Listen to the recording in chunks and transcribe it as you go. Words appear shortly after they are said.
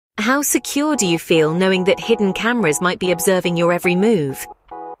How secure do you feel knowing that hidden cameras might be observing your every move?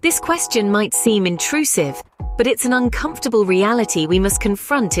 This question might seem intrusive, but it's an uncomfortable reality we must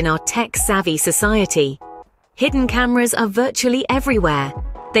confront in our tech-savvy society. Hidden cameras are virtually everywhere.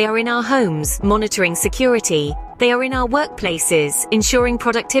 They are in our homes, monitoring security. They are in our workplaces, ensuring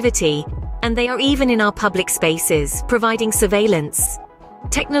productivity. And they are even in our public spaces, providing surveillance.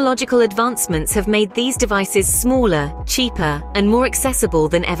 Technological advancements have made these devices smaller, cheaper, and more accessible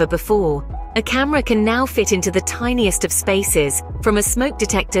than ever before. A camera can now fit into the tiniest of spaces, from a smoke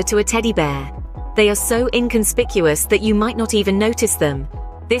detector to a teddy bear. They are so inconspicuous that you might not even notice them.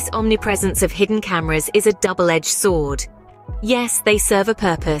 This omnipresence of hidden cameras is a double-edged sword. Yes, they serve a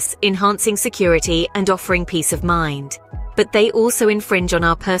purpose, enhancing security and offering peace of mind. But they also infringe on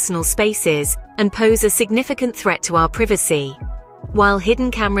our personal spaces and pose a significant threat to our privacy. While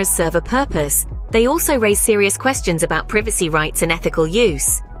hidden cameras serve a purpose, they also raise serious questions about privacy rights and ethical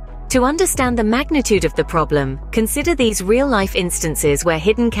use. To understand the magnitude of the problem, consider these real-life instances where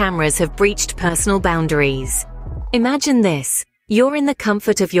hidden cameras have breached personal boundaries. Imagine this. You're in the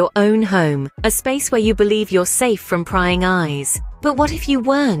comfort of your own home, a space where you believe you're safe from prying eyes. But what if you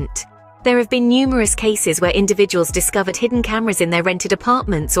weren't? There have been numerous cases where individuals discovered hidden cameras in their rented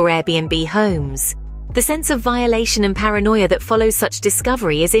apartments or Airbnb homes. The sense of violation and paranoia that follows such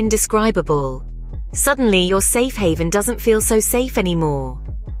discovery is indescribable. Suddenly, your safe haven doesn't feel so safe anymore.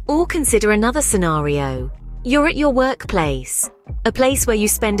 Or consider another scenario. You're at your workplace, a place where you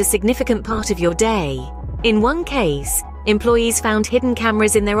spend a significant part of your day. In one case, employees found hidden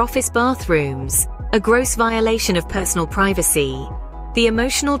cameras in their office bathrooms, a gross violation of personal privacy. The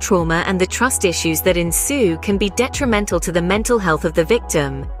emotional trauma and the trust issues that ensue can be detrimental to the mental health of the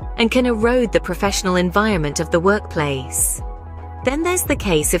victim and can erode the professional environment of the workplace. Then there's the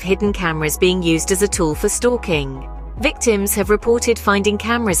case of hidden cameras being used as a tool for stalking. Victims have reported finding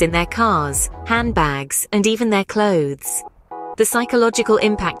cameras in their cars, handbags, and even their clothes. The psychological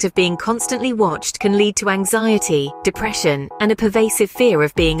impact of being constantly watched can lead to anxiety, depression, and a pervasive fear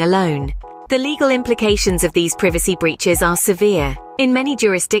of being alone. The legal implications of these privacy breaches are severe. In many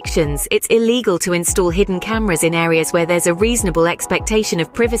jurisdictions, it's illegal to install hidden cameras in areas where there's a reasonable expectation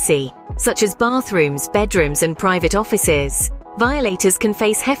of privacy, such as bathrooms, bedrooms, and private offices. Violators can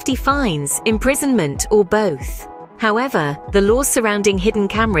face hefty fines, imprisonment, or both. However, the laws surrounding hidden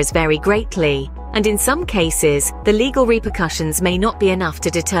cameras vary greatly, and in some cases, the legal repercussions may not be enough to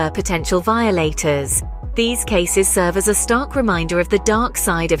deter potential violators. These cases serve as a stark reminder of the dark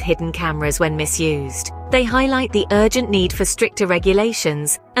side of hidden cameras when misused. They highlight the urgent need for stricter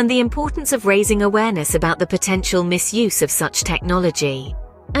regulations and the importance of raising awareness about the potential misuse of such technology.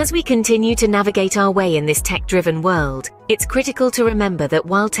 As we continue to navigate our way in this tech-driven world, it's critical to remember that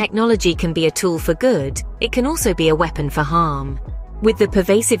while technology can be a tool for good, it can also be a weapon for harm. With the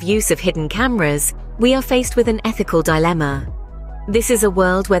pervasive use of hidden cameras, we are faced with an ethical dilemma. This is a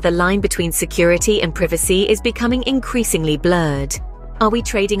world where the line between security and privacy is becoming increasingly blurred. Are we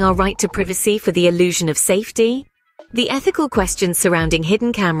trading our right to privacy for the illusion of safety? The ethical questions surrounding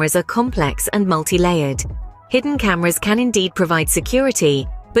hidden cameras are complex and multi-layered. Hidden cameras can indeed provide security,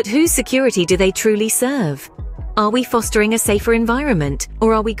 but whose security do they truly serve? Are we fostering a safer environment,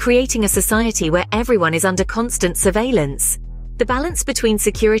 or are we creating a society where everyone is under constant surveillance? The balance between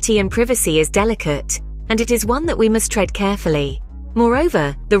security and privacy is delicate, and it is one that we must tread carefully.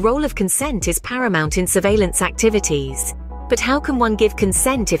 Moreover, the role of consent is paramount in surveillance activities. But how can one give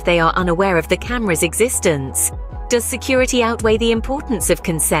consent if they are unaware of the camera's existence? Does security outweigh the importance of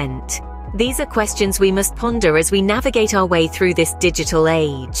consent? These are questions we must ponder as we navigate our way through this digital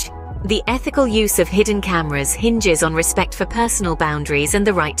age. The ethical use of hidden cameras hinges on respect for personal boundaries and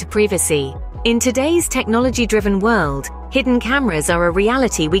the right to privacy. In today's technology-driven world, hidden cameras are a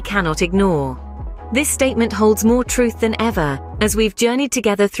reality we cannot ignore. This statement holds more truth than ever, as we've journeyed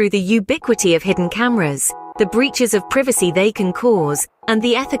together through the ubiquity of hidden cameras, the breaches of privacy they can cause, and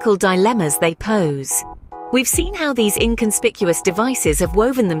the ethical dilemmas they pose. We've seen how these inconspicuous devices have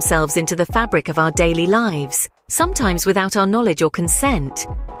woven themselves into the fabric of our daily lives, sometimes without our knowledge or consent.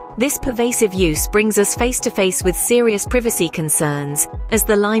 This pervasive use brings us face to face with serious privacy concerns, as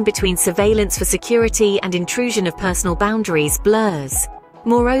the line between surveillance for security and intrusion of personal boundaries blurs.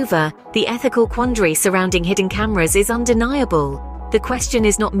 Moreover, the ethical quandary surrounding hidden cameras is undeniable. The question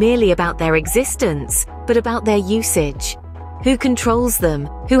is not merely about their existence, but about their usage. Who controls them?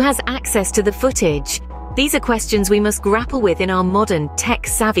 Who has access to the footage? These are questions we must grapple with in our modern,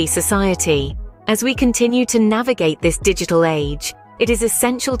 tech-savvy society. As we continue to navigate this digital age, it is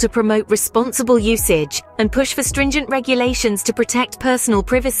essential to promote responsible usage and push for stringent regulations to protect personal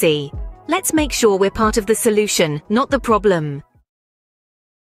privacy. Let's make sure we're part of the solution, not the problem.